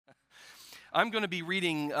I'm going to be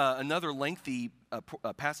reading another lengthy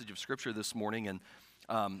passage of Scripture this morning, and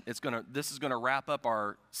this is going to wrap up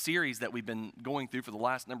our series that we've been going through for the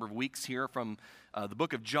last number of weeks here from the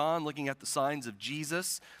book of John, looking at the signs of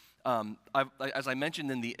Jesus. As I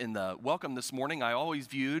mentioned in the welcome this morning, I always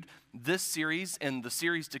viewed this series and the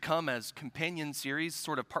series to come as companion series,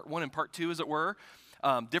 sort of part one and part two, as it were.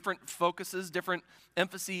 Different focuses, different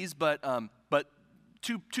emphases, but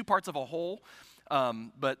two parts of a whole.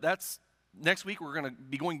 But that's next week. We're going to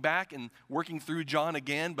be going back and working through John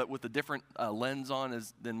again, but with a different lens on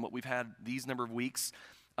than what we've had these number of weeks.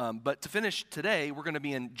 But to finish today, we're going to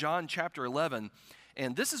be in John chapter 11.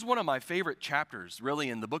 And this is one of my favorite chapters, really,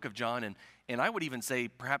 in the book of John, and I would even say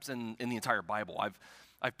perhaps in the entire Bible.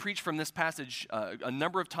 I've preached from this passage a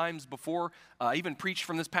number of times before. I even preached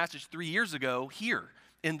from this passage 3 years ago here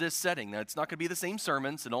in this setting. Now, it's not going to be the same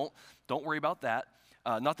sermon, so don't worry about that.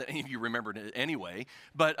 Not that any of you remembered it anyway,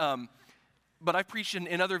 but I've preached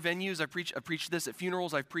in other venues. I've preached this at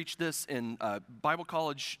funerals. I've preached this in Bible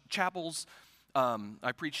college chapels.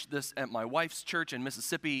 I preached this at my wife's church in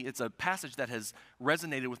Mississippi. It's a passage that has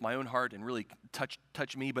resonated with my own heart and really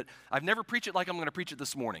touched me, but I've never preached it like I'm going to preach it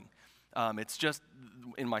this morning. It's just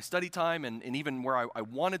in my study time and even where I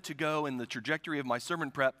wanted to go in the trajectory of my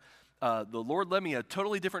sermon prep, the Lord led me a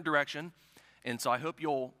totally different direction, and so I hope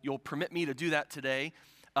you'll permit me to do that today.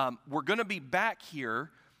 We're going to be back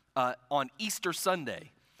here on Easter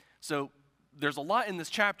Sunday. So there's a lot in this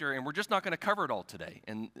chapter, and we're just not going to cover it all today.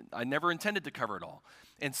 And I never intended to cover it all.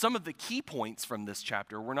 And some of the key points from this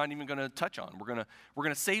chapter, we're not even going to touch on. We're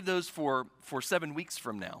going to save those for 7 weeks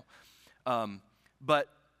from now. But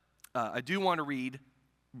I do want to read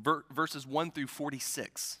verses 1 through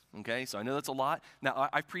 46. Okay, so I know that's a lot. Now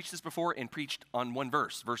I've preached this before and preached on one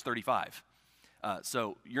verse 35.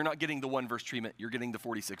 So you're not getting the one verse treatment. You're getting the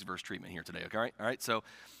 46 verse treatment here today. Okay, all right. So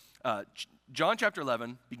John chapter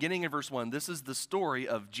 11, beginning in verse 1, this is the story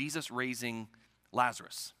of Jesus raising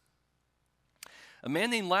Lazarus. A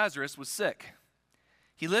man named Lazarus was sick.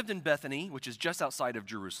 He lived in Bethany, which is just outside of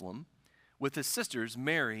Jerusalem, with his sisters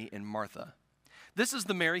Mary and Martha. This is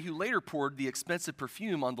the Mary who later poured the expensive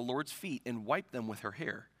perfume on the Lord's feet and wiped them with her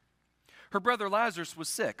hair. Her brother Lazarus was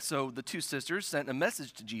sick, so the two sisters sent a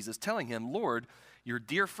message to Jesus telling him, "Lord, your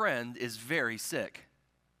dear friend is very sick."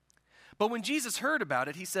 But when Jesus heard about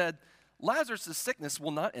it, he said, "Lazarus' sickness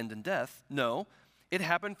will not end in death. No, it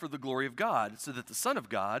happened for the glory of God, so that the Son of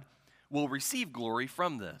God will receive glory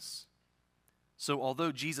from this." So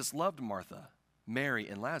although Jesus loved Martha, Mary,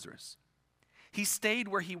 and Lazarus, he stayed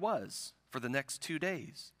where he was for the next 2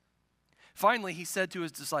 days. Finally, he said to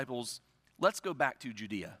his disciples, "Let's go back to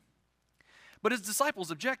Judea." But his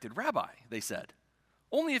disciples objected. "Rabbi," they said,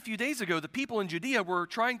 "only a few days ago the people in Judea were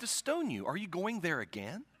trying to stone you. Are you going there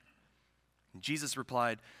again?" And Jesus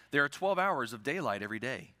replied, "There are 12 hours of daylight every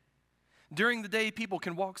day. During the day, people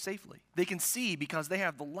can walk safely. They can see because they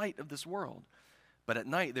have the light of this world. But at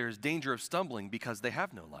night, there is danger of stumbling because they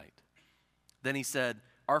have no light." Then he said,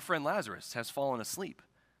 "Our friend Lazarus has fallen asleep,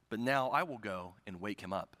 but now I will go and wake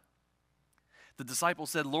him up." The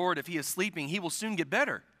disciples said, "Lord, if he is sleeping, he will soon get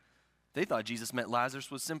better." They thought Jesus meant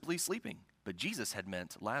Lazarus was simply sleeping, but Jesus had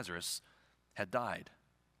meant Lazarus had died.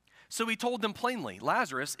 So he told them plainly,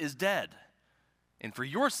 "Lazarus is dead. And for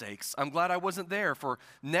your sakes, I'm glad I wasn't there, for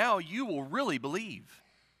now you will really believe.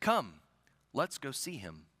 Come, let's go see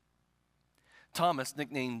him." Thomas,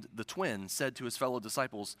 nicknamed the twin, said to his fellow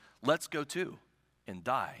disciples, "Let's go too and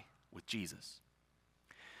die with Jesus."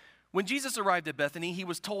 When Jesus arrived at Bethany, he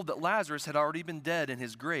was told that Lazarus had already been dead in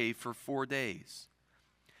his grave for 4 days.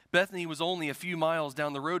 Bethany was only a few miles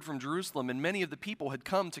down the road from Jerusalem, and many of the people had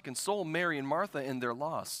come to console Mary and Martha in their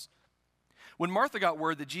loss. When Martha got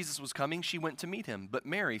word that Jesus was coming, she went to meet him, but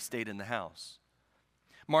Mary stayed in the house.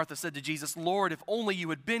 Martha said to Jesus, "Lord, if only you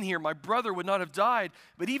had been here, my brother would not have died.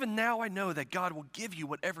 But even now I know that God will give you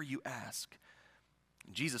whatever you ask."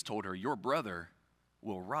 And Jesus told her, "Your brother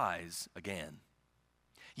will rise again."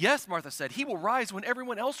 "Yes," Martha said, "he will rise when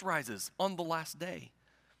everyone else rises on the last day."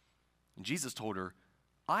 And Jesus told her,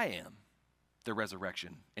 "I am the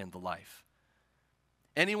resurrection and the life.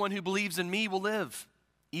 Anyone who believes in me will live,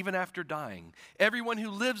 even after dying. Everyone who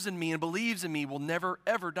lives in me and believes in me will never,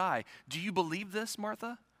 ever die. Do you believe this,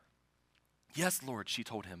 Martha?" "Yes, Lord," she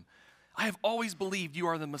told him. "I have always believed you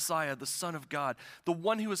are the Messiah, the Son of God, the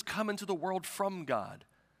one who has come into the world from God."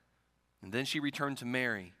 And then she returned to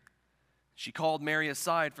Mary. She called Mary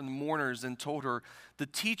aside from the mourners and told her, "The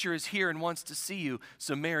teacher is here and wants to see you."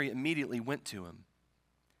 So Mary immediately went to him.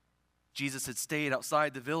 Jesus had stayed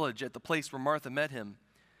outside the village at the place where Martha met him.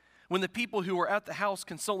 When the people who were at the house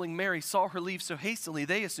consoling Mary saw her leave so hastily,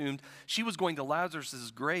 they assumed she was going to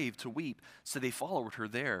Lazarus' grave to weep, so they followed her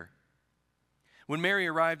there. When Mary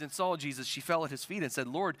arrived and saw Jesus, she fell at his feet and said,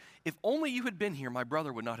 "Lord, if only you had been here, my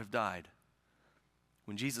brother would not have died."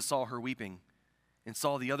 When Jesus saw her weeping and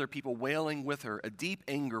saw the other people wailing with her, a deep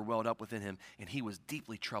anger welled up within him, and he was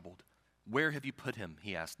deeply troubled. "Where have you put him?"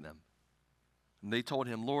 he asked them. And they told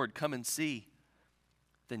him, "Lord, come and see."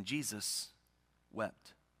 Then Jesus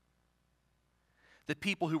wept. The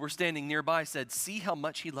people who were standing nearby said, "See how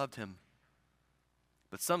much he loved him."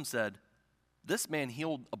 But some said, "This man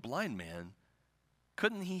healed a blind man.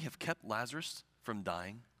 Couldn't he have kept Lazarus from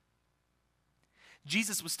dying?"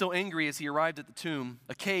 Jesus was still angry as he arrived at the tomb,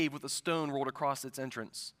 a cave with a stone rolled across its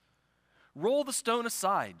entrance. "Roll the stone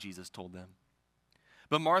aside," Jesus told them.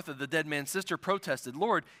 But Martha, the dead man's sister, protested,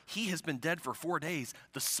 "Lord, he has been dead for 4 days.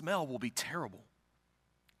 The smell will be terrible."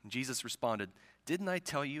 And Jesus responded, "Didn't I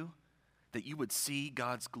tell you that you would see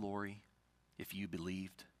God's glory if you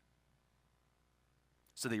believed?"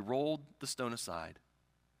 So they rolled the stone aside.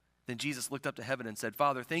 Then Jesus looked up to heaven and said,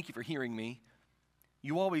 "Father, thank you for hearing me.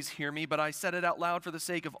 You always hear me, but I said it out loud for the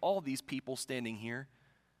sake of all these people standing here,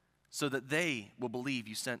 so that they will believe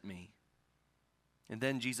you sent me." And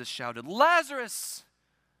then Jesus shouted, "Lazarus,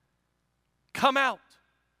 come out!"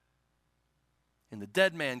 And the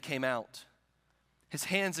dead man came out, his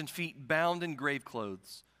hands and feet bound in grave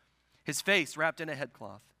clothes, his face wrapped in a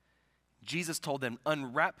headcloth. Jesus told them,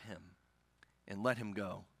 "Unwrap him and let him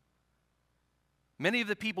go." Many of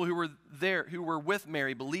the people who were with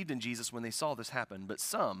Mary believed in Jesus when they saw this happen, but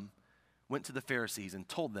some went to the Pharisees and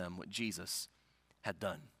told them what Jesus had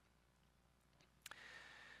done.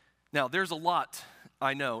 Now, there's a lot,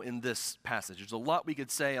 I know, in this passage. There's a lot we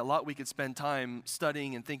could say, a lot we could spend time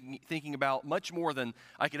studying and thinking about, much more than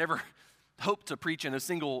I could ever hope to preach in a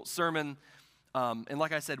single sermon. And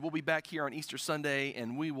like I said, we'll be back here on Easter Sunday,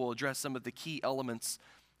 and we will address some of the key elements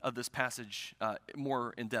of this passage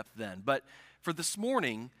more in depth then. But for this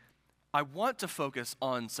morning, I want to focus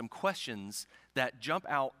on some questions that jump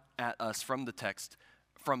out at us from the text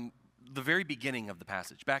from the very beginning of the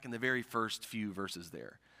passage, back in the very first few verses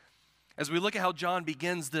there. As we look at how John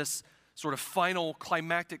begins this sort of final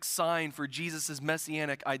climactic sign for Jesus'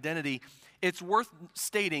 messianic identity, it's worth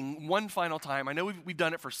stating one final time. I know we've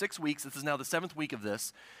done it for 6 weeks. This is now the 7th week of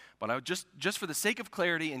this. But I would just for the sake of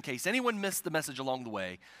clarity, in case anyone missed the message along the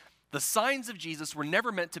way, the signs of Jesus were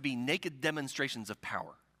never meant to be naked demonstrations of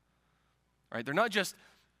power. Right? They're not just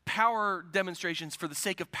power demonstrations for the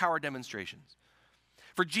sake of power demonstrations.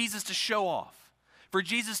 For Jesus to show off, for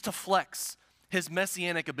Jesus to flex his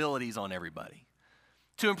messianic abilities on everybody,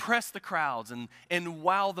 to impress the crowds and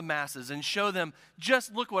wow the masses and show them,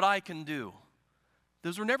 just look what I can do.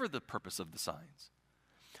 Those were never the purpose of the signs.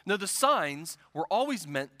 No, the signs were always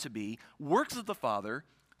meant to be works of the Father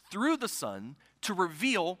through the Son to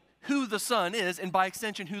reveal who the Son is, and by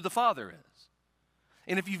extension, who the Father is.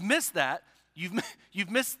 And if you've missed that, you've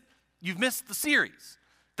missed the series.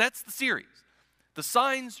 That's the series. The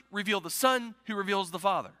signs reveal the Son, who reveals the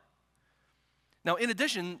Father. Now, in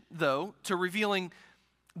addition, though, to revealing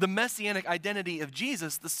the messianic identity of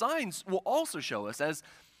Jesus, the signs will also show us, as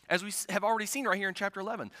we have already seen right here in chapter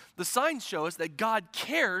 11, the signs show us that God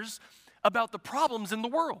cares about the problems in the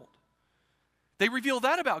world. They reveal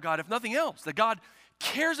that about God, if nothing else, that God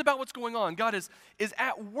cares about what's going on. God is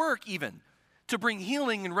at work even to bring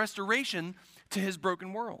healing and restoration to his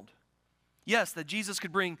broken world. Yes, that Jesus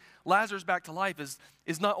could bring Lazarus back to life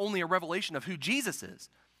is not only a revelation of who Jesus is,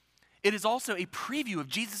 it is also a preview of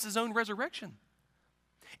Jesus' own resurrection.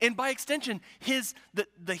 And by extension,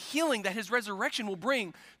 the healing that his resurrection will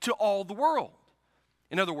bring to all the world.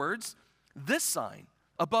 In other words, this sign,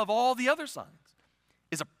 above all the other signs,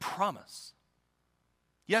 is a promise.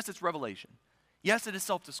 Yes, it's revelation. Yes, it is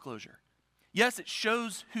self-disclosure. Yes, it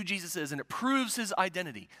shows who Jesus is and it proves his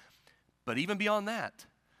identity. But even beyond that,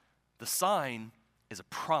 the sign is a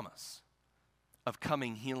promise of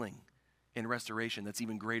coming healing and restoration that's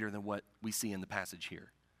even greater than what we see in the passage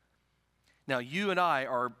here. Now, you and I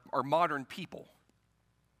are modern people.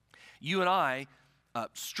 You and I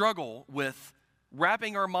struggle with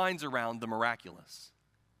wrapping our minds around the miraculous.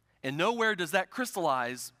 And nowhere does that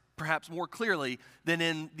crystallize perhaps more clearly than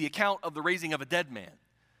in the account of the raising of a dead man.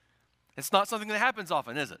 It's not something that happens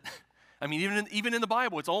often, is it? I mean, even in the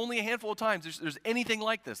Bible, it's only a handful of times there's anything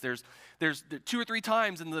like this. There's 2 or 3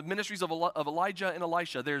 times in the ministries of Elijah and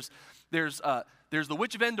Elisha. There's the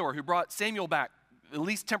witch of Endor who brought Samuel back, at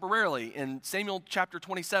least temporarily, in Samuel chapter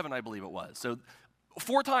 27, I believe it was. So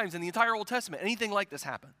 4 times in the entire Old Testament, anything like this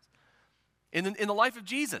happens. In the life of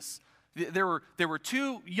Jesus, There were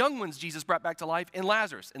two young ones Jesus brought back to life, and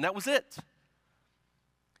Lazarus, and that was it.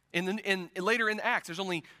 Later in Acts, there's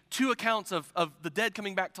only two accounts of the dead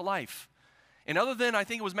coming back to life. And other than, I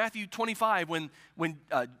think it was Matthew 25,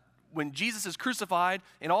 when Jesus is crucified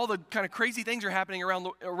and all the kind of crazy things are happening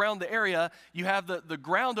around the area, you have the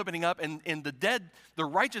ground opening up and the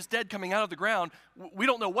righteous dead coming out of the ground. We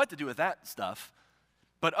don't know what to do with that stuff.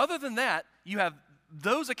 But other than that, you have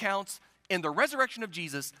those accounts and the resurrection of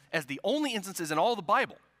Jesus as the only instances in all the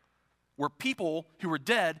Bible where people who were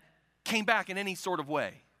dead came back in any sort of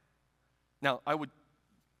way. Now, I would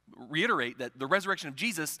reiterate that the resurrection of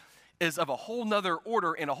Jesus is of a whole nother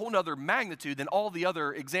order and a whole nother magnitude than all the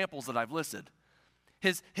other examples that I've listed.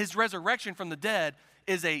 His resurrection from the dead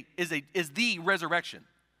is the resurrection.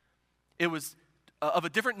 It was of a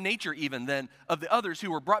different nature even than of the others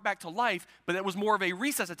who were brought back to life, but it was more of a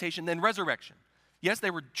resuscitation than resurrection. Yes,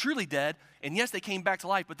 they were truly dead, and yes, they came back to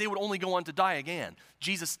life, but they would only go on to die again.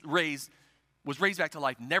 Jesus was raised back to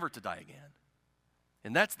life, never to die again.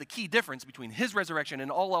 And that's the key difference between his resurrection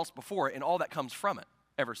and all else before it and all that comes from it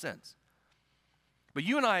ever since. But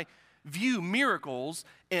you and I view miracles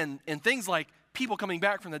and things like people coming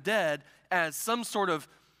back from the dead as some sort of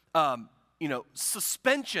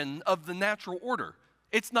suspension of the natural order.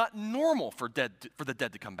 It's not normal for the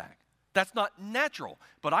dead to come back. That's not natural.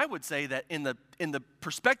 But I would say that in the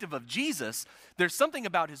perspective of Jesus, there's something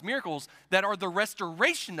about his miracles that are the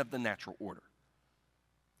restoration of the natural order.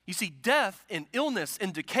 You see, death and illness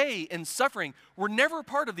and decay and suffering were never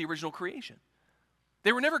part of the original creation.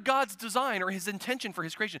 They were never God's design or his intention for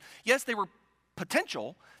his creation. Yes, they were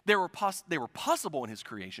potential, they were possible in his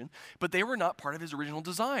creation, but they were not part of his original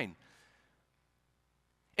design.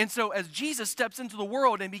 And so as Jesus steps into the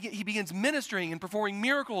world and he begins ministering and performing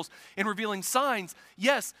miracles and revealing signs,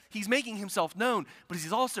 yes, he's making himself known, but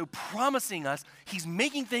he's also promising us he's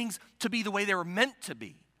making things to be the way they were meant to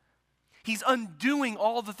be. He's undoing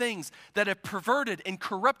all the things that have perverted and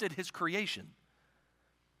corrupted his creation.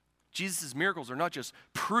 Jesus' miracles are not just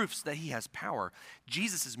proofs that he has power.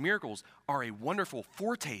 Jesus' miracles are a wonderful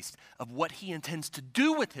foretaste of what he intends to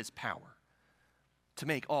do with his power to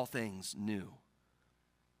make all things new.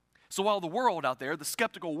 So while the world out there, the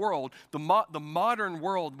skeptical world, the modern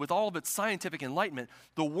world with all of its scientific enlightenment,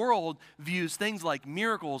 the world views things like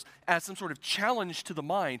miracles as some sort of challenge to the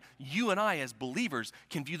mind, you and I as believers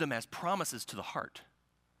can view them as promises to the heart.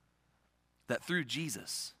 That through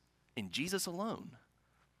Jesus, in Jesus alone,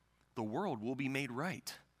 the world will be made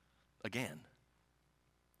right again.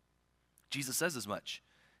 Jesus says as much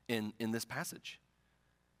in this passage.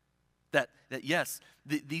 That yes,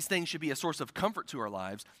 these things should be a source of comfort to our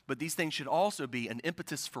lives, but these things should also be an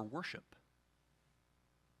impetus for worship.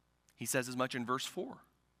 He says as much in verse 4.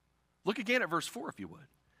 Look again at verse 4 if you would.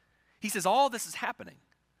 He says all this is happening.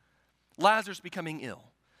 Lazarus becoming ill.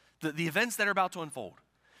 The events that are about to unfold.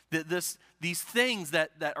 These things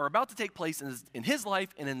that are about to take place in his life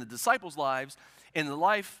and in the disciples' lives, in the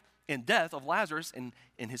life and death of Lazarus and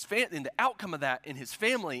the outcome of that in his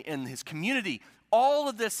family and his community. All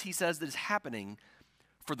of this, he says, that is happening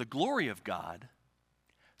for the glory of God,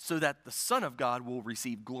 so that the Son of God will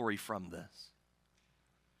receive glory from this.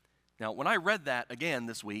 Now, when I read that again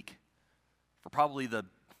this week, for probably the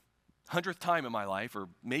 100th time in my life, or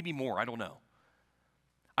maybe more, I don't know,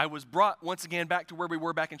 I was brought once again back to where we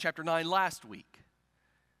were back in chapter 9 last week. Do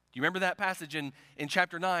you remember that passage in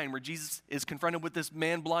chapter 9 where Jesus is confronted with this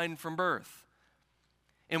man blind from birth?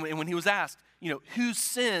 And when he was asked, whose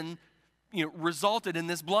sin resulted in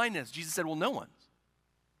this blindness? Jesus said, well, no one's.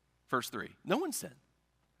 Verse 3, no one's sinned.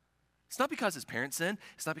 It's not because his parents sinned.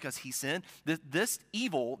 It's not because he sinned. This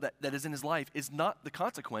evil that is in his life is not the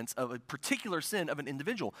consequence of a particular sin of an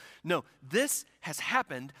individual. No, this has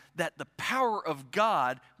happened that the power of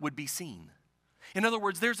God would be seen. In other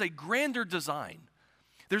words, there's a grander design.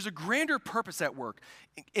 There's a grander purpose at work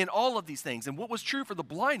in all of these things. And what was true for the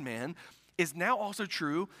blind man is now also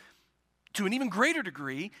true to an even greater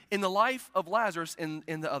degree in the life of Lazarus and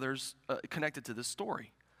the others connected to this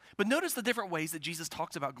story. But notice the different ways that Jesus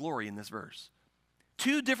talks about glory in this verse.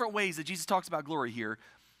 Two different ways that Jesus talks about glory here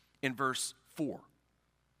in verse 4.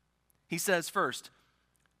 He says first,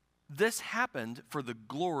 this happened for the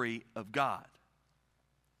glory of God.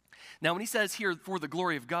 Now, when he says here for the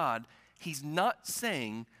glory of God, he's not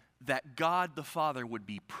saying that God the Father would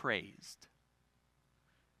be praised.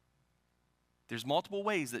 There's multiple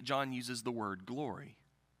ways that John uses the word glory.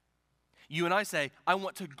 You and I say, I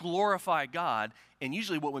want to glorify God, and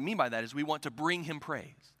usually what we mean by that is we want to bring him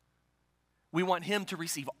praise. We want him to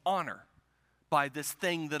receive honor by this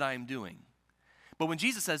thing that I'm doing. But when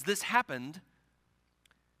Jesus says this happened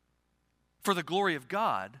for the glory of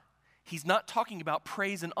God, he's not talking about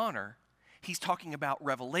praise and honor. He's talking about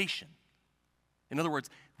revelation. In other words,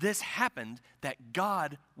 this happened that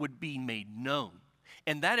God would be made known.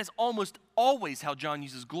 And that is almost always how John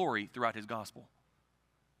uses glory throughout his gospel.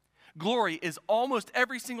 Glory is almost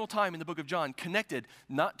every single time in the book of John connected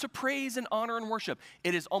not to praise and honor and worship.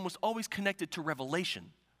 It is almost always connected to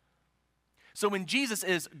revelation. So when Jesus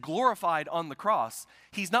is glorified on the cross,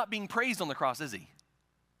 he's not being praised on the cross, is he?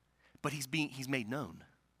 But he's made known.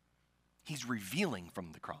 He's revealing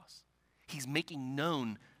from the cross. He's making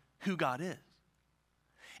known who God is.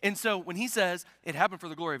 And so when he says it happened for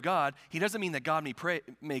the glory of God, he doesn't mean that God may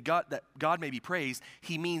be praised.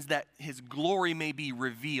 He means that his glory may be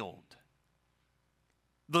revealed.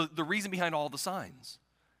 The reason behind all the signs,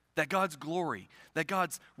 that God's glory, that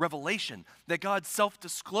God's revelation, that God's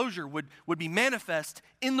self-disclosure would be manifest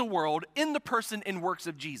in the world, in the person and works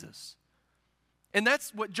of Jesus. And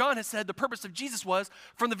that's what John has said the purpose of Jesus was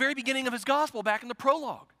from the very beginning of his gospel back in the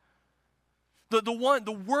prologue.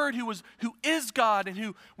 The Word who is God and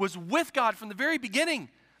who was with God from the very beginning.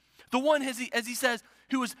 The one, as he says,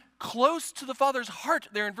 who was close to the Father's heart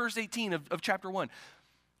there in verse 18 of chapter 1.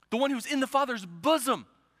 The one who's in the Father's bosom.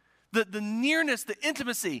 The nearness, the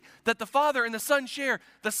intimacy that the Father and the Son share.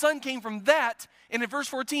 The Son came from that, and in verse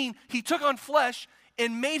 14, he took on flesh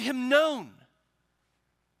and made him known.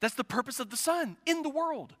 That's the purpose of the Son in the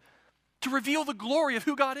world. To reveal the glory of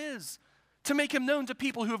who God is. To make him known to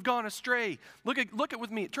people who have gone astray. Look at with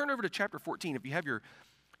me. Turn over to chapter 14 if you have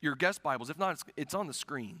your guest Bibles. If not, it's on the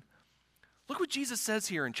screen. Look what Jesus says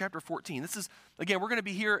here in chapter 14. This is, again, we're going to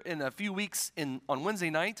be here in a few weeks on Wednesday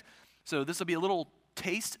night. So this will be a little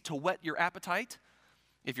taste to whet your appetite.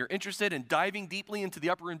 If you're interested in diving deeply into the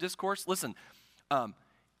upper room discourse, listen,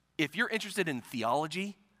 if you're interested in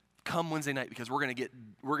theology, come Wednesday night because we're going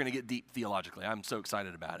to get deep theologically. I'm so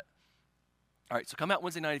excited about it. All right, so come out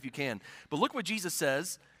Wednesday night if you can. But look what Jesus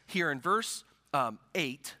says here in verses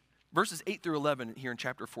 8 through 11 here in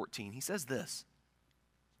chapter 14. He says this.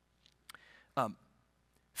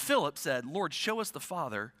 Philip said, "Lord, show us the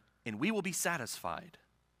Father, and we will be satisfied."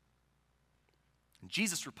 And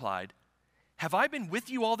Jesus replied, "Have I been with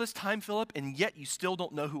you all this time, Philip, and yet you still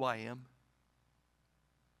don't know who I am?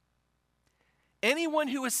 Anyone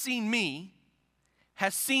who has seen me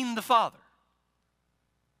has seen the Father.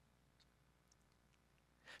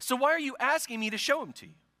 So why are you asking me to show him to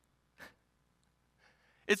you?"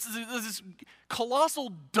 It's this colossal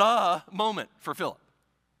duh moment for Philip.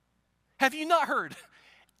 Have you not heard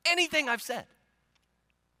anything I've said?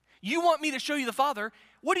 You want me to show you the Father?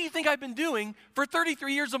 What do you think I've been doing for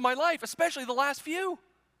 33 years of my life, especially the last few?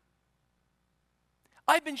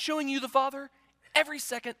 I've been showing you the Father every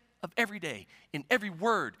second of every day, in every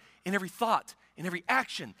word, in every thought, in every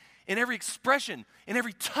action, in every expression, in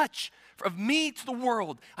every touch of me to the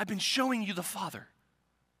world. I've been showing you the Father.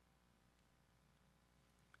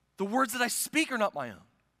 The words that I speak are not my own,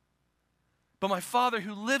 but my Father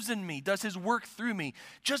who lives in me does his work through me.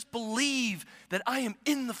 Just believe that I am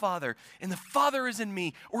in the Father and the Father is in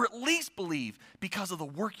me, or at least believe because of the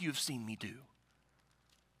work you have seen me do.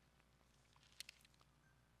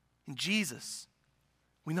 In Jesus,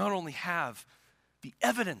 we not only have the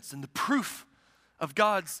evidence and the proof of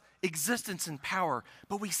God's existence and power,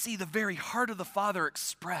 but we see the very heart of the Father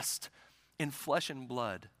expressed in flesh and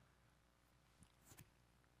blood.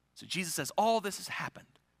 So Jesus says, all this has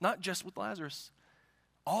happened, not just with Lazarus,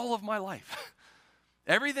 all of my life.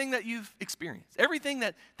 Everything that you've experienced, everything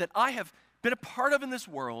that I have been a part of in this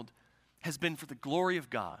world has been for the glory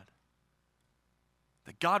of God,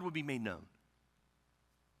 that God would be made known.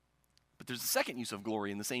 But there's a second use of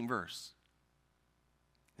glory in the same verse.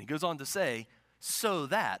 And he goes on to say, so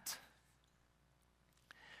that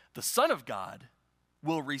the Son of God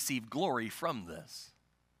will receive glory from this.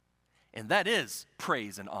 And that is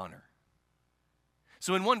praise and honor.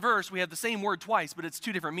 So in one verse, we have the same word twice, but it's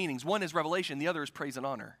two different meanings. One is revelation, the other is praise and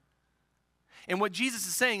honor. And what Jesus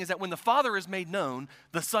is saying is that when the Father is made known,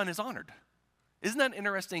 the Son is honored. Isn't that an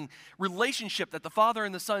interesting relationship that the Father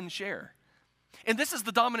and the Son share? And this is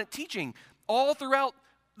the dominant teaching all throughout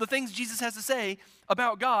the things Jesus has to say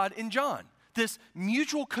about God in John. This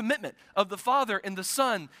mutual commitment of the Father and the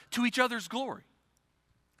Son to each other's glory.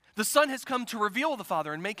 The Son has come to reveal the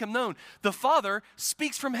Father and make him known. The Father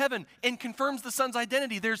speaks from heaven and confirms the Son's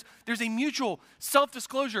identity. There's a mutual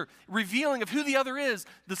self-disclosure, revealing of who the other is.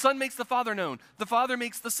 The Son makes the Father known. The Father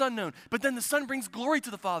makes the Son known. But then the Son brings glory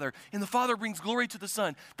to the Father, and the Father brings glory to the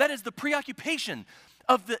Son. That is the preoccupation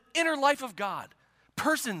of the inner life of God.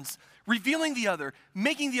 Persons revealing the other,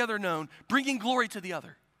 making the other known, bringing glory to the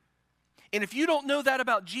other. And if you don't know that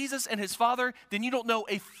about Jesus and his Father, then you don't know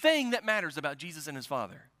a thing that matters about Jesus and his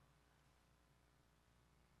Father.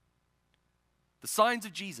 The signs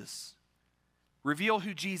of Jesus reveal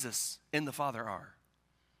who Jesus and the Father are,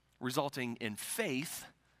 resulting in faith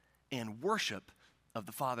and worship of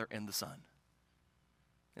the Father and the Son.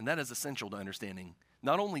 And that is essential to understanding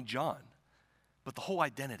not only John, but the whole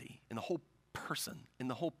identity and the whole person and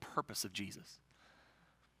the whole purpose of Jesus.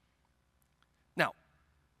 Now,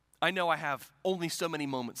 I know I have only so many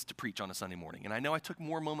moments to preach on a Sunday morning, and I know I took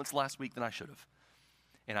more moments last week than I should have.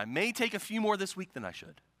 And I may take a few more this week than I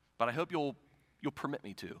should, but I hope you'll permit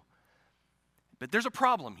me to. But there's a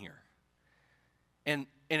problem here. And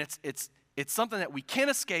it's something that we can't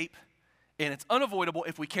escape, and it's unavoidable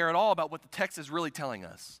if we care at all about what the text is really telling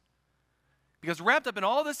us. Because wrapped up in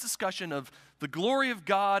all this discussion of the glory of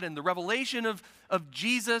God and the revelation of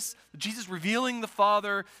Jesus, Jesus revealing the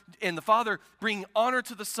Father, and the Father bringing honor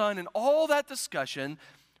to the Son, and all that discussion,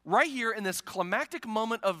 right here in this climactic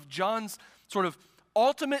moment of John's sort of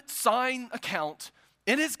ultimate sign account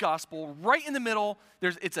in his gospel, right in the middle,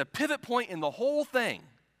 it's a pivot point in the whole thing.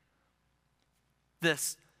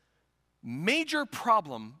 This major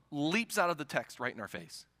problem leaps out of the text right in our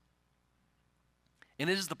face. And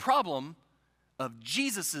it is the problem of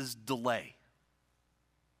Jesus' delay.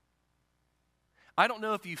 I don't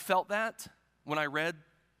know if you felt that when I read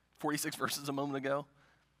 46 verses a moment ago.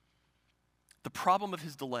 The problem of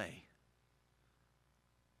his delay.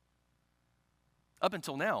 Up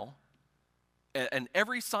until now, in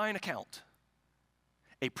every sign account,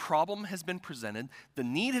 a problem has been presented, the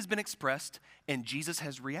need has been expressed, and Jesus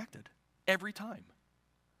has reacted every time.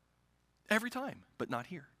 Every time, but not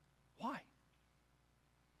here. Why?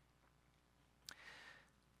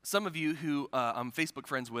 Some of you who I'm Facebook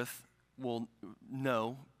friends with will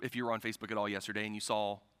know, if you were on Facebook at all yesterday and you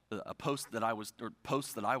saw a post that I was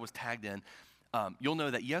tagged in, you'll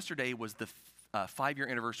know that yesterday was the 5-year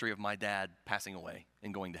anniversary of my dad passing away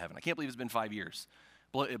and going to heaven. I can't believe it's been 5 years.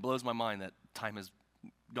 It blows my mind that time has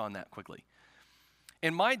gone that quickly.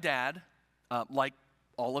 And my dad, like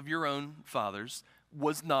all of your own fathers,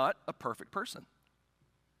 was not a perfect person.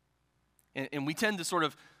 And we tend to sort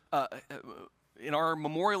of, in our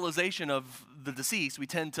memorialization of the deceased, we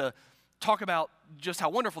tend to talk about just how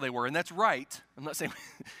wonderful they were, and that's right. I'm not saying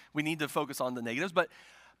we need to focus on the negatives, but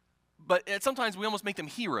sometimes we almost make them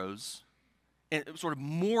heroes, and sort of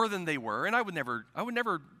more than they were. And I would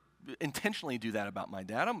never intentionally do that about my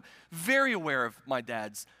dad. I'm very aware of my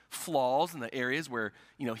dad's flaws and the areas where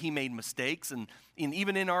he made mistakes, and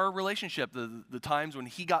even in our relationship, the times when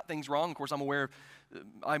he got things wrong. Of course, I'm aware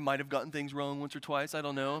I might have gotten things wrong once or twice. I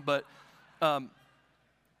don't know, but. I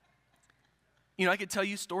could tell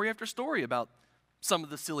you story after story about some of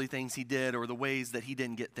the silly things he did or the ways that he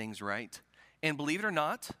didn't get things right. And believe it or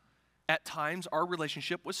not, at times our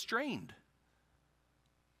relationship was strained.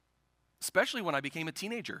 Especially when I became a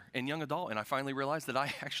teenager and young adult, and I finally realized that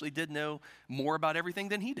I actually did know more about everything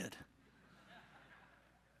than he did.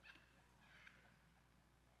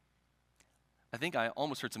 I think I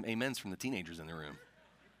almost heard some amens from the teenagers in the room.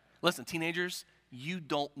 Listen, teenagers, you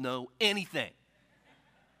don't know anything.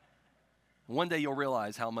 One day you'll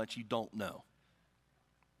realize how much you don't know.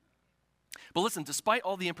 But listen, despite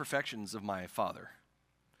all the imperfections of my father,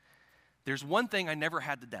 there's one thing I never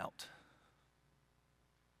had to doubt.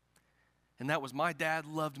 And that was my dad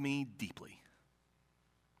loved me deeply.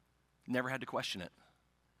 Never had to question it.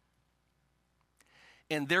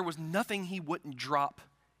 And there was nothing he wouldn't drop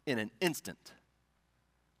in an instant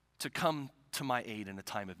to come to my aid in a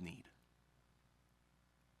time of need.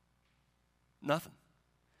 Nothing.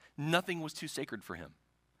 Nothing was too sacred for him.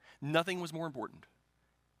 Nothing was more important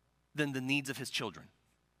than the needs of his children.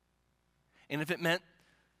 And if it meant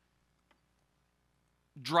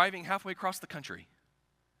driving halfway across the country,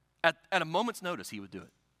 at a moment's notice, he would do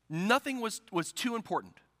it. Nothing was too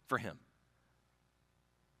important for him.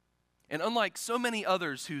 And unlike so many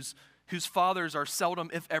others whose fathers are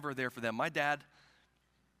seldom, if ever, there for them, my dad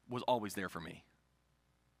was always there for me.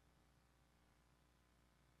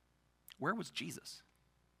 Where was Jesus?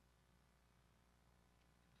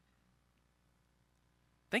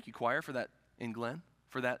 Thank you, choir, for that, and Glenn,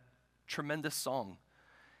 for that tremendous song.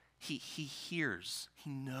 He hears,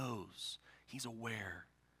 he knows, he's aware.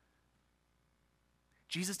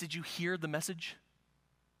 Jesus, did you hear the message?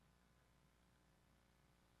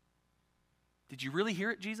 Did you really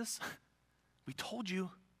hear it, Jesus? We told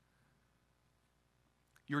you.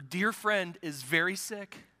 Your dear friend is very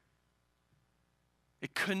sick.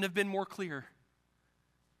 It couldn't have been more clear.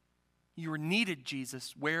 You are needed,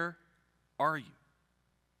 Jesus. Where are you?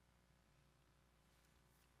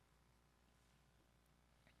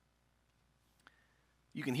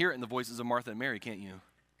 You can hear it in the voices of Martha and Mary, can't you?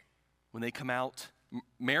 When they come out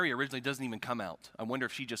Mary originally doesn't even come out. I wonder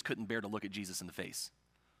if she just couldn't bear to look at Jesus in the face.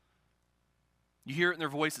 You hear it in their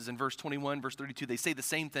voices in verse 21, verse 32. They say the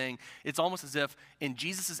same thing. It's almost as if in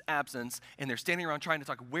Jesus' absence, and they're standing around trying to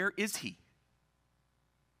talk, where is he?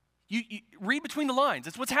 You read between the lines.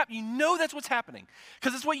 That's what's happening. You know that's what's happening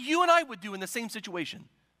because it's what you and I would do in the same situation.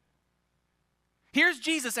 Here's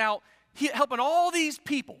Jesus out helping all these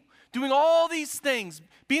people, doing all these things,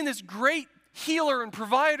 being this great healer and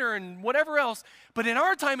provider and whatever else. But in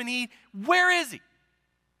our time of need, where is he?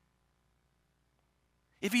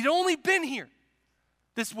 If he'd only been here,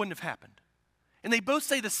 this wouldn't have happened. And they both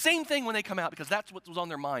say the same thing when they come out because that's what was on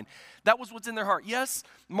their mind. That was what's in their heart. Yes,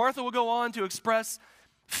 Martha will go on to express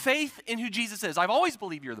faith in who Jesus is. I've always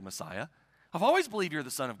believed you're the Messiah. I've always believed you're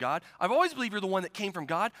the Son of God. I've always believed you're the one that came from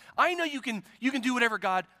God. I know you can do whatever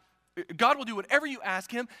God will do whatever you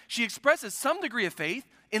ask him. She expresses some degree of faith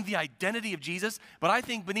in the identity of Jesus, but I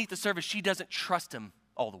think beneath the surface, she doesn't trust him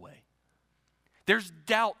all the way. There's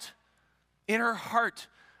doubt in her heart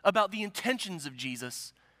about the intentions of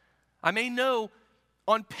Jesus. I may know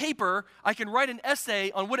on paper, I can write an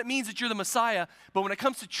essay on what it means that you're the Messiah, but when it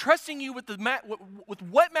comes to trusting you with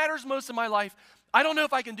what matters most in my life, I don't know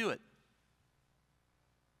if I can do it.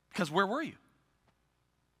 Because where were you?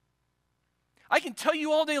 I can tell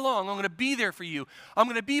you all day long, I'm going to be there for you. I'm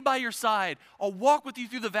going to be by your side. I'll walk with you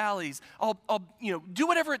through the valleys. I'll do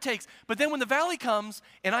whatever it takes. But then when the valley comes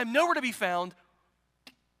and I'm nowhere to be found,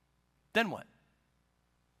 then what?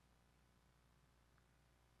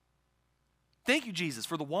 Thank you, Jesus,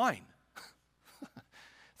 for the wine.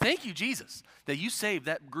 Thank you, Jesus, that you saved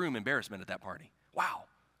that groom embarrassment at that party. Wow,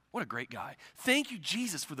 what a great guy. Thank you,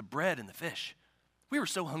 Jesus, for the bread and the fish. We were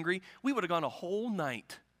so hungry, we would have gone a whole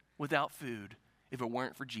night without food if it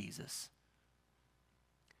weren't for Jesus.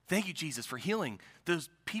 Thank you, Jesus, for healing those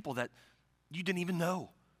people that you didn't even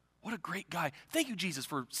know. What a great guy. Thank you, Jesus,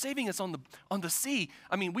 for saving us on the sea.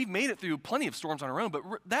 I mean, we've made it through plenty of storms on our own, but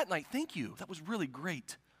that night, thank you. That was really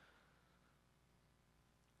great.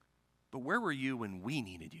 But where were you when we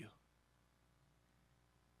needed you?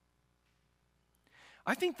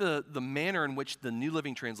 I think the manner in which the New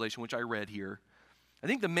Living Translation, which I read here, I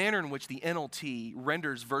think the manner in which the NLT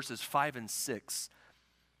renders verses 5 and 6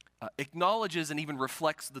 acknowledges and even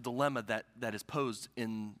reflects the dilemma that is posed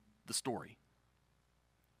in the story.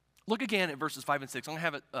 Look again at verses 5 and 6. I'm going to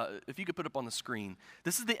have it, if you could put it up on the screen.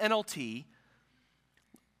 This is the NLT.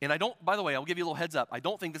 And by the way, I'll give you a little heads up. I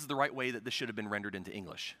don't think this is the right way that this should have been rendered into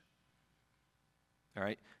English. All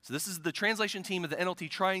right, so this is the translation team of the NLT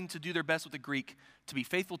trying to do their best with the Greek to be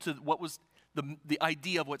faithful to what was the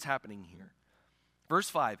idea of what's happening here. Verse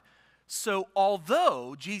 5, so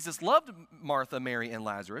although Jesus loved Martha, Mary, and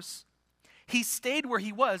Lazarus, he stayed where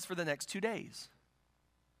he was for the next 2 days.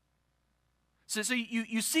 So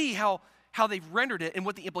you see how they've rendered it and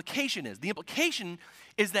what the implication is. The implication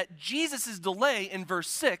is that Jesus' delay in verse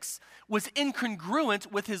 6 was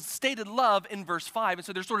incongruent with his stated love in verse 5. And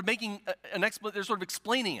so they're sort of making they're sort of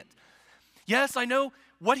explaining it. Yes, I know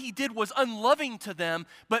what he did was unloving to them,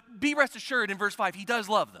 but be rest assured in verse 5, he does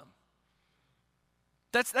love them.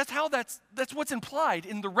 That's what's implied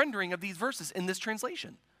in the rendering of these verses in this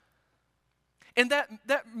translation. And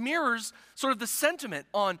that mirrors sort of the sentiment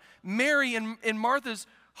on Mary and Martha's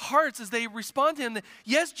hearts as they respond to him that,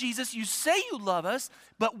 yes, Jesus, you say you love us,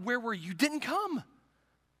 but where were you? Didn't come.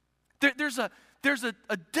 There's a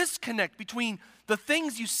disconnect between the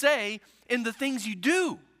things you say and the things you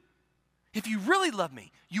do. If you really love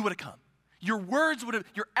me, you would have come. Your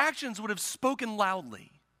actions would have spoken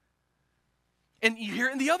loudly. And you hear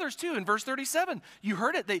it in the others too, in verse 37. You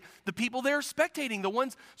heard it. The people there spectating, the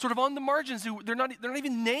ones sort of on the margins who they're not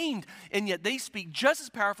even named, and yet they speak just as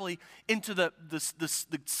powerfully into the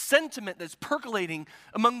sentiment that's percolating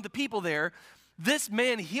among the people there. This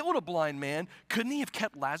man healed a blind man. Couldn't he have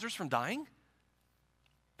kept Lazarus from dying?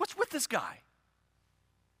 What's with this guy?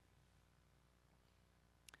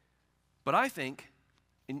 But I think,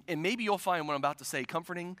 and maybe you'll find what I'm about to say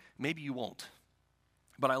comforting, maybe you won't.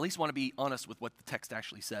 But I at least want to be honest with what the text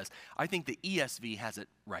actually says. I think the ESV has it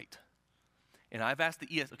right. And I've asked the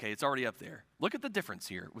ESV, okay, it's already up there. Look at the difference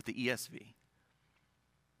here with the ESV.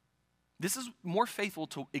 This is more faithful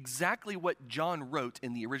to exactly what John wrote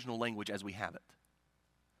in the original language as we have it.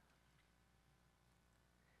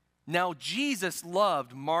 Now Jesus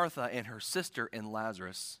loved Martha and her sister and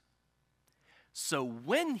Lazarus. So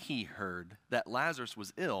when he heard that Lazarus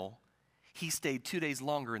was ill, he stayed 2 days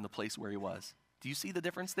longer in the place where he was. Do you see the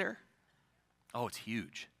difference there? Oh, it's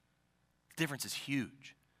huge. The difference is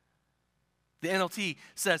huge. The NLT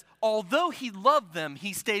says, although he loved them,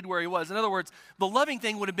 he stayed where he was. In other words, the loving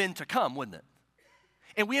thing would have been to come, wouldn't it?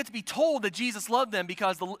 And we have to be told that Jesus loved them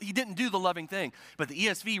because he didn't do the loving thing. But the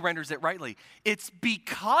ESV renders it rightly. It's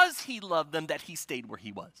because he loved them that he stayed where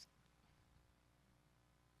he was.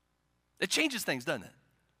 It changes things, doesn't it?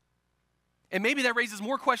 And maybe that raises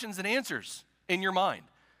more questions than answers in your mind.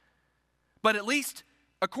 But at least,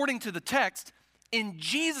 according to the text, in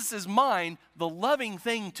Jesus' mind, the loving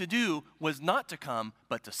thing to do was not to come,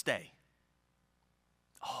 but to stay.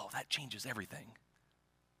 Oh, that changes everything.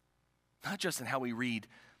 Not just in how we read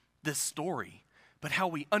this story, but how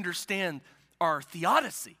we understand our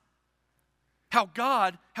theodicy. How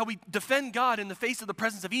we defend God in the face of the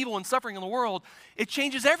presence of evil and suffering in the world, it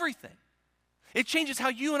changes everything. It changes how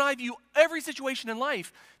you and I view every situation in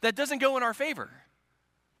life that doesn't go in our favor.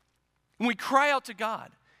 When we cry out to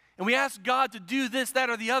God, and we ask God to do this, that,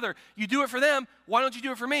 or the other, you do it for them, why don't you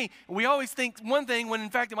do it for me? And we always think one thing when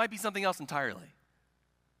in fact it might be something else entirely.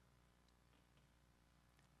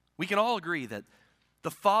 We can all agree that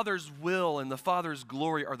the Father's will and the Father's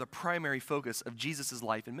glory are the primary focus of Jesus'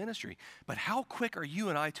 life and ministry. But how quick are you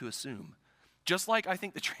and I to assume? Just like I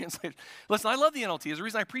think the translation, listen, I love the NLT. There's a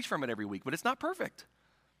reason I preach from it every week, but it's not perfect.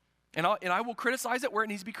 And I will criticize it where it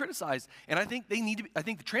needs to be criticized. And I think I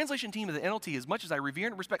think the translation team of the NLT, as much as I revere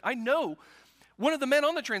and respect, I know one of the men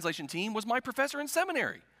on the translation team was my professor in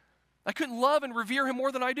seminary. I couldn't love and revere him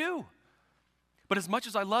more than I do. But as much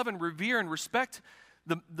as I love and revere and respect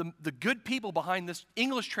the good people behind this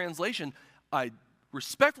English translation, I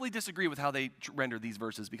respectfully disagree with how they render these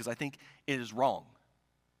verses because I think it is wrong.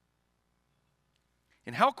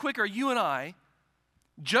 And how quick are you and I,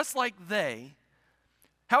 just like they,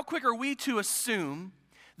 how quick are we to assume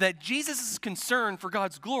that Jesus' concern for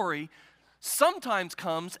God's glory sometimes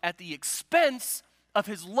comes at the expense of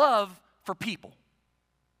his love for people?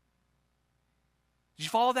 Did you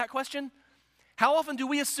follow that question? How often do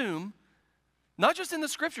we assume, not just in the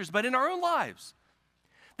scriptures, but in our own lives,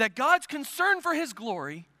 that God's concern for his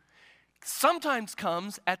glory sometimes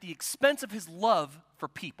comes at the expense of his love for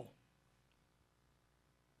people?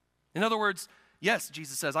 In other words, yes,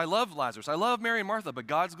 Jesus says, I love Lazarus, I love Mary and Martha, but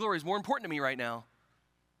God's glory is more important to me right now.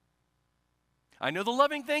 I know the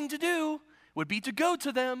loving thing to do would be to go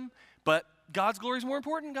to them, but God's glory is more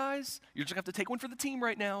important, guys. You're just going to have to take one for the team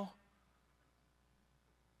right now.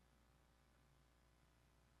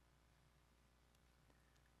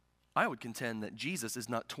 I would contend that Jesus is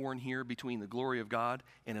not torn here between the glory of God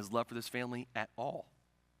and his love for this family at all.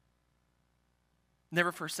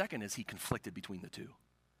 Never for a second is he conflicted between the two.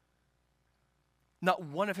 Not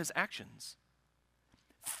one of his actions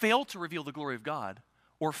failed to reveal the glory of God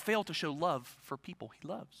or failed to show love for people he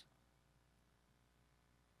loves.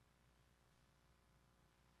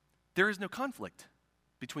 There is no conflict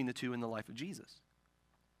between the two in the life of Jesus.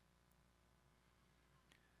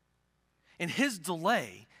 And his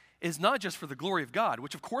delay is not just for the glory of God,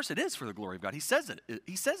 which of course it is for the glory of God. He says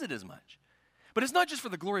it as much. But it's not just for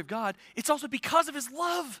the glory of God, it's also because of his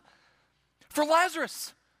love for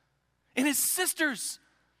Lazarus and his sisters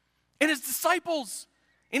and his disciples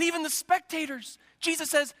and even the spectators.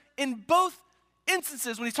 Jesus says in both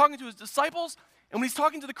instances, when he's talking to his disciples and when he's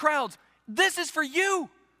talking to the crowds, this is for you.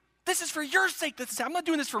 This is for your sake. I'm not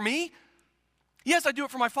doing this for me. Yes, I do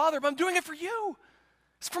it for my Father, but I'm doing it for you.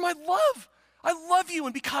 It's for my love. I love you,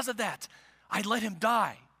 and because of that, I let him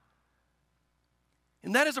die.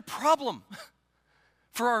 And that is a problem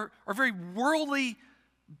for our very worldly,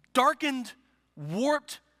 darkened,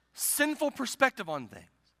 warped, sinful perspective on things.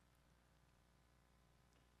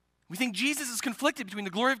 We think Jesus is conflicted between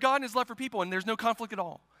the glory of God and his love for people, and there's no conflict at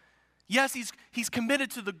all. Yes, he's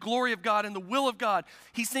committed to the glory of God and the will of God.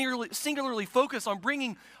 He's singularly focused on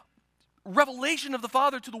bringing revelation of the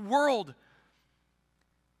Father to the world.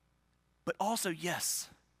 But also, yes,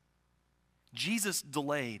 Jesus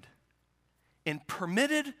delayed and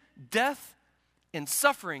permitted death and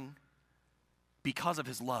suffering because of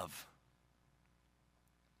his love.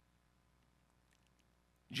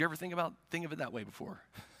 Did you ever think of it that way before?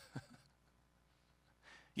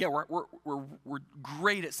 Yeah, we're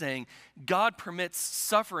great at saying God permits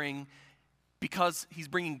suffering because he's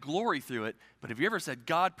bringing glory through it. But have you ever said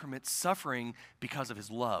God permits suffering because of his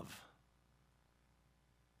love?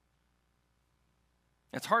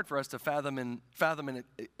 It's hard for us to fathom and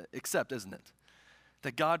accept, isn't it?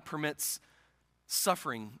 That God permits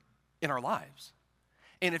suffering in our lives.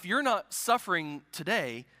 And if you're not suffering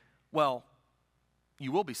today, well,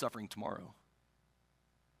 you will be suffering tomorrow.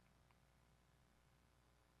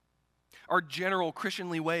 Our general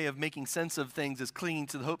Christianly way of making sense of things is clinging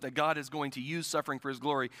to the hope that God is going to use suffering for his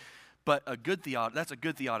glory. But that's a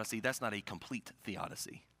good theodicy. That's not a complete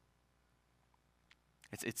theodicy.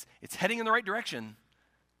 It's heading in the right direction,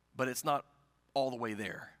 but it's not all the way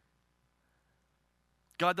there.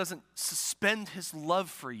 God doesn't suspend his love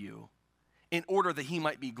for you in order that he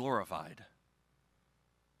might be glorified.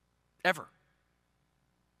 Ever.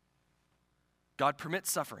 God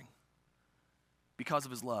permits suffering because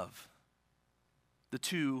of his love. The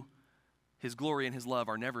two, his glory and his love,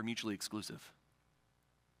 are never mutually exclusive.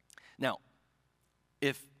 Now,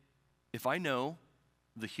 if I know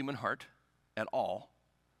the human heart at all,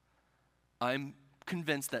 I'm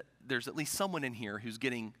convinced that there's at least someone in here who's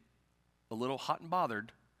getting a little hot and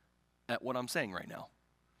bothered at what I'm saying right now.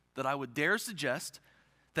 That I would dare suggest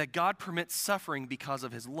that God permits suffering because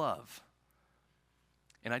of his love.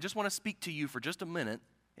 And I just want to speak to you for just a minute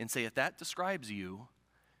and say, if that describes you,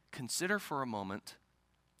 consider for a moment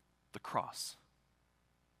the cross.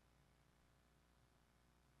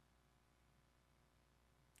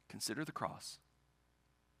 Consider the cross.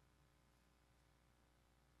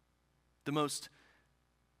 The most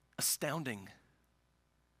astounding,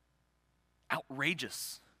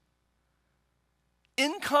 outrageous,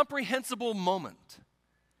 incomprehensible moment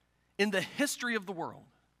in the history of the world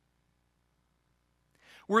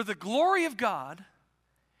where the glory of God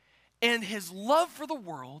and his love for the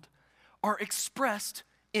world are expressed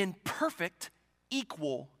in perfect,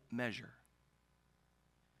 equal measure.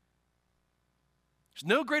 There's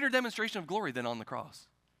no greater demonstration of glory than on the cross.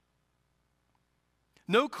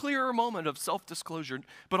 No clearer moment of self-disclosure,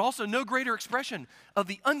 but also no greater expression of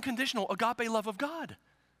the unconditional agape love of God.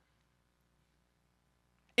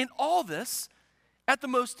 In all this, at the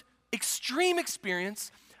most extreme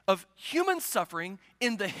experience of human suffering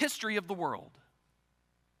in the history of the world.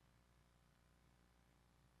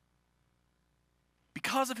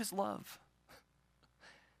 Because of his love,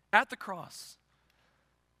 at the cross,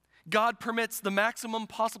 God permits the maximum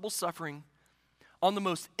possible suffering on the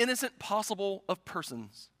most innocent possible of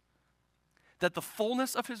persons, that the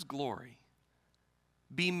fullness of his glory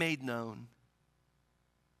be made known,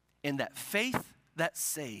 and that faith that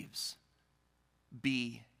saves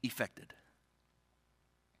be effected.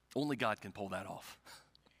 Only God can pull that off.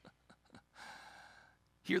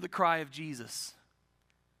 Hear the cry of Jesus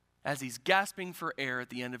as he's gasping for air at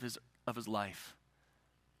the end of his life.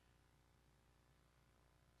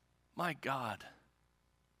 My God,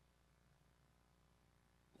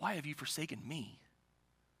 why have you forsaken me?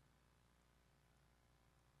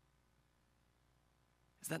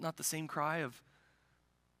 Is that not the same cry of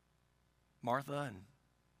Martha and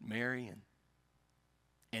Mary and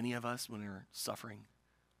any of us when we're suffering?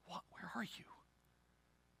 Where are you?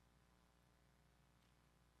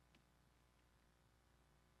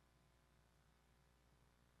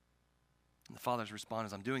 And the Father's response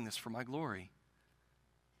is, I'm doing this for my glory,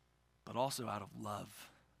 but also out of love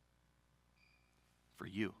for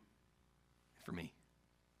you, for me.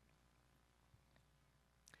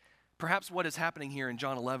 Perhaps what is happening here in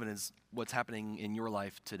John 11 is what's happening in your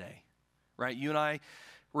life today, right? You and I,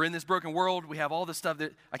 we're in this broken world. We have all this stuff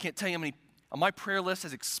that I can't tell you how many. My prayer list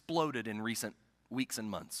has exploded in recent weeks and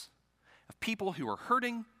months of people who are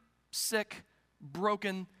hurting, sick,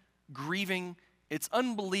 broken, grieving. It's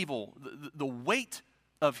unbelievable, the weight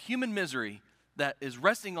of human misery that is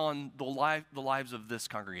resting on the lives of this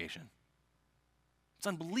congregation. It's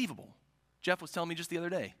unbelievable. Jeff was telling me just the other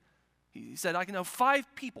day. He said, I can know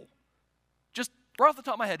 5 people, just right off the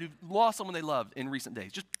top of my head, who've lost someone they loved in recent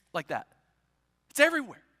days, just like that. It's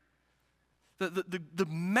everywhere. The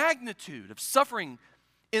magnitude of suffering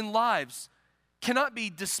in lives cannot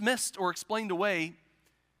be dismissed or explained away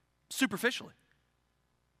superficially.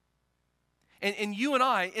 And you and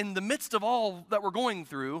I, in the midst of all that we're going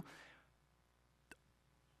through,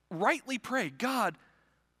 rightly pray, God,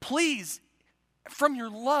 please, from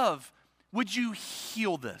your love, would you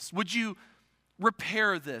heal this? Would you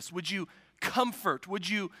repair this? Would you comfort? Would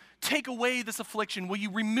you take away this affliction? Will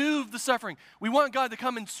you remove the suffering? We want God to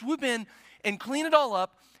come and swoop in and clean it all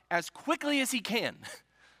up as quickly as he can.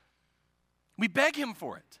 We beg him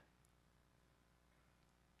for it.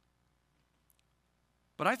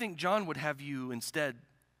 But I think John would have you instead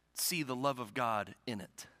see the love of God in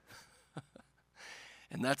it.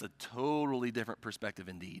 And that's a totally different perspective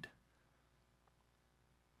indeed.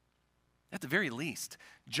 At the very least,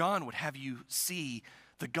 John would have you see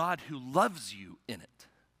the God who loves you in it,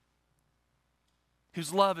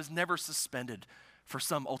 whose love is never suspended for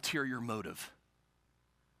some ulterior motive.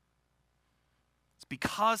 It's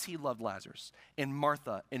because he loved Lazarus and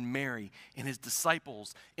Martha and Mary and his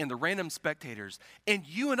disciples and the random spectators and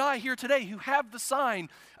you and I here today who have the sign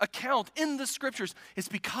account in the scriptures. It's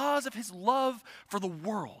because of his love for the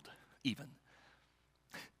world even.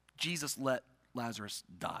 Jesus let Lazarus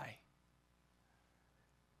die.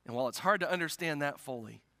 And while it's hard to understand that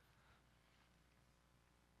fully,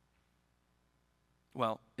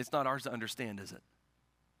 Well, it's not ours to understand, is it?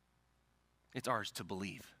 It's ours to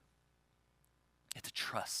believe. It's to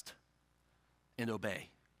trust and obey.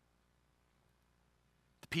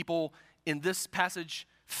 The people in this passage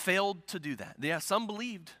failed to do that. Yeah, some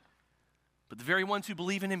believed, but the very ones who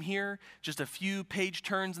believe in him here, just a few page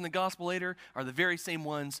turns in the gospel later, are the very same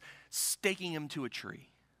ones staking him to a tree.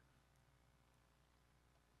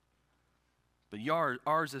 But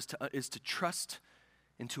ours is to trust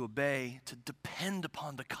and to obey, to depend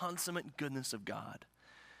upon the consummate goodness of God,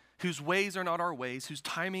 whose ways are not our ways, whose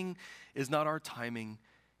timing is not our timing.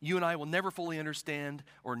 You and I will never fully understand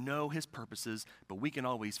or know his purposes, but we can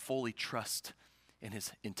always fully trust in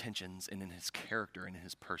his intentions and in his character and in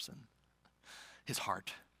his person, his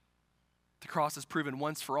heart. The cross has proven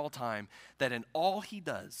once for all time that in all he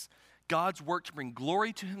does, God's work to bring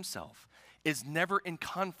glory to himself is never in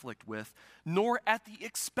conflict with, nor at the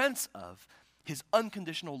expense of, his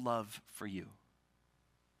unconditional love for you.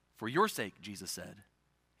 For your sake, Jesus said,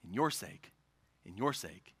 in your sake, in your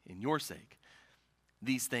sake, in your sake,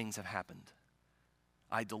 these things have happened.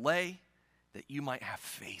 I delay that you might have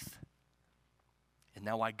faith. And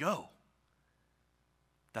now I go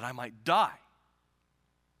that I might die,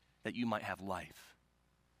 that you might have life.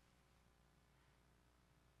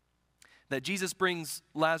 That Jesus brings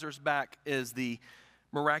Lazarus back is the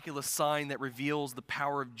miraculous sign that reveals the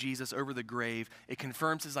power of Jesus over the grave. It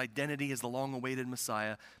confirms his identity as the long-awaited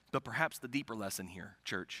Messiah. But perhaps the deeper lesson here,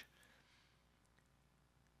 church,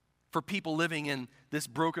 for people living in this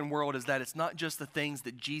broken world is that it's not just the things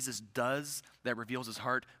that Jesus does that reveals his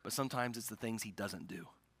heart, but sometimes it's the things he doesn't do.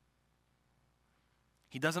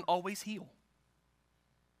 He doesn't always heal,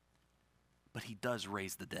 but he does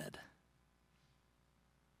raise the dead.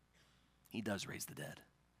 He does raise the dead.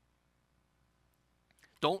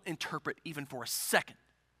 Don't interpret even for a second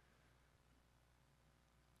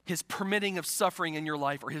his permitting of suffering in your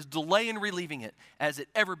life or his delay in relieving it as it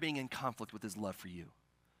ever being in conflict with his love for you.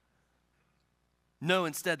 Know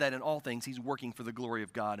instead that in all things he's working for the glory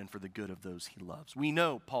of God and for the good of those he loves. We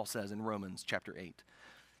know, Paul says in Romans chapter 8,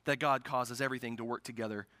 that God causes everything to work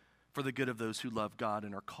together for the good of those who love God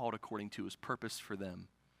and are called according to his purpose for them.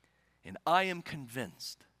 And I am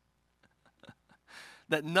convinced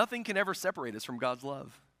that nothing can ever separate us from God's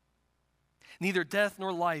love. Neither death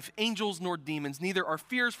nor life, angels nor demons, neither our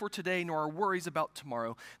fears for today nor our worries about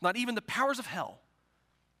tomorrow, not even the powers of hell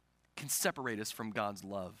can separate us from God's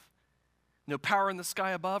love. No power in the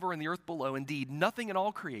sky above or in the earth below. Indeed, nothing in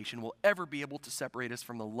all creation will ever be able to separate us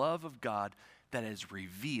from the love of God that is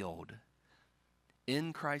revealed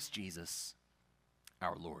in Christ Jesus,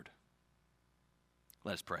 our Lord.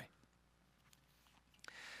 Let us pray.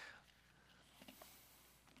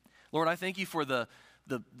 Lord, I thank you for the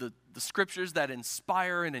scriptures that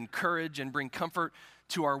inspire and encourage and bring comfort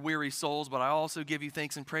to our weary souls, but I also give you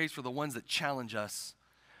thanks and praise for the ones that challenge us,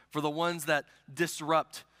 for the ones that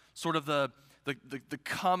disrupt sort of the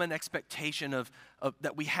common expectation of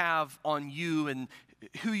that we have on you and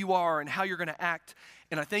who you are and how you're going to act.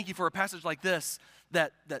 And I thank you for a passage like this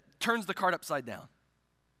that turns the cart upside down,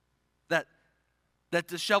 that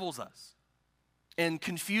dishevels us and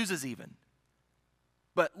confuses even.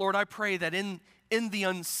 But Lord, I pray that in the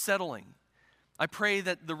unsettling, I pray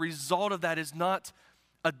that the result of that is not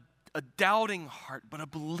a doubting heart, but a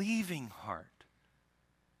believing heart.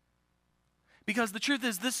 Because the truth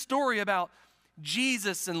is, this story about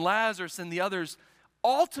Jesus and Lazarus and the others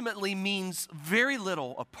ultimately means very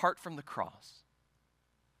little apart from the cross.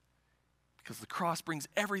 Because the cross brings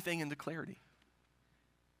everything into clarity.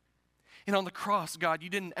 And on the cross, God, you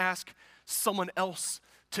didn't ask someone else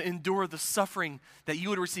to endure the suffering that you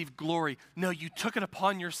would receive glory. No, you took it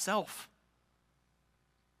upon yourself.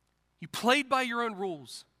 You played by your own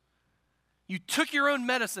rules. You took your own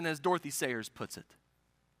medicine, as Dorothy Sayers puts it.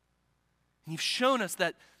 And you've shown us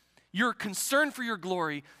that your concern for your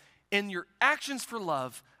glory and your actions for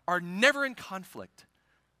love are never in conflict.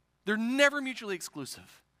 They're never mutually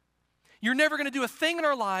exclusive. You're never going to do a thing in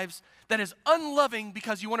our lives that is unloving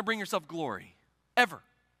because you want to bring yourself glory, ever.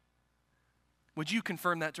 Would you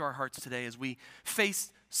confirm that to our hearts today as we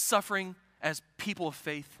face suffering as people of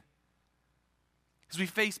faith? As we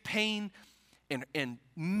face pain and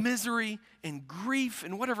misery and grief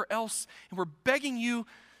and whatever else, and we're begging you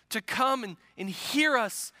to come and hear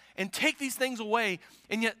us and take these things away,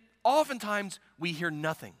 and yet oftentimes we hear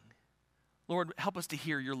nothing. Lord, help us to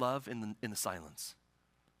hear your love in the silence.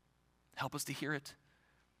 Help us to hear it.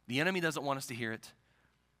 The enemy doesn't want us to hear it.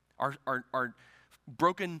 Our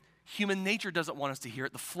broken human nature doesn't want us to hear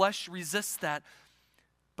it. The flesh resists that.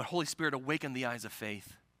 But Holy Spirit, awaken the eyes of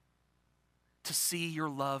faith to see your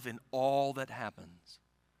love in all that happens,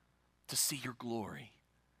 to see your glory,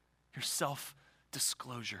 your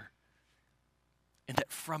self-disclosure, and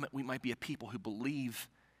that from it we might be a people who believe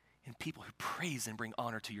and people who praise and bring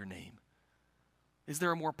honor to your name. Is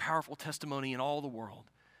there a more powerful testimony in all the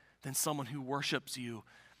world than someone who worships you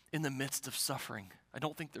in the midst of suffering? I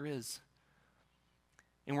don't think there is.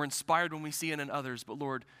 And we're inspired when we see it in others, but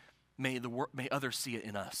Lord, may others see it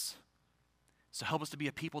in us. So help us to be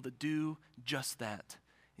a people that do just that.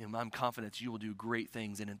 And I'm confident you will do great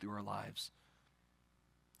things in and through our lives.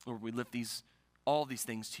 Lord, we lift all these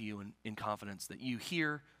things to you in confidence that you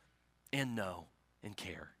hear and know and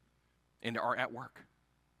care and are at work.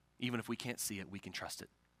 Even if we can't see it, we can trust it.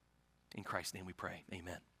 In Christ's name we pray.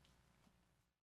 Amen.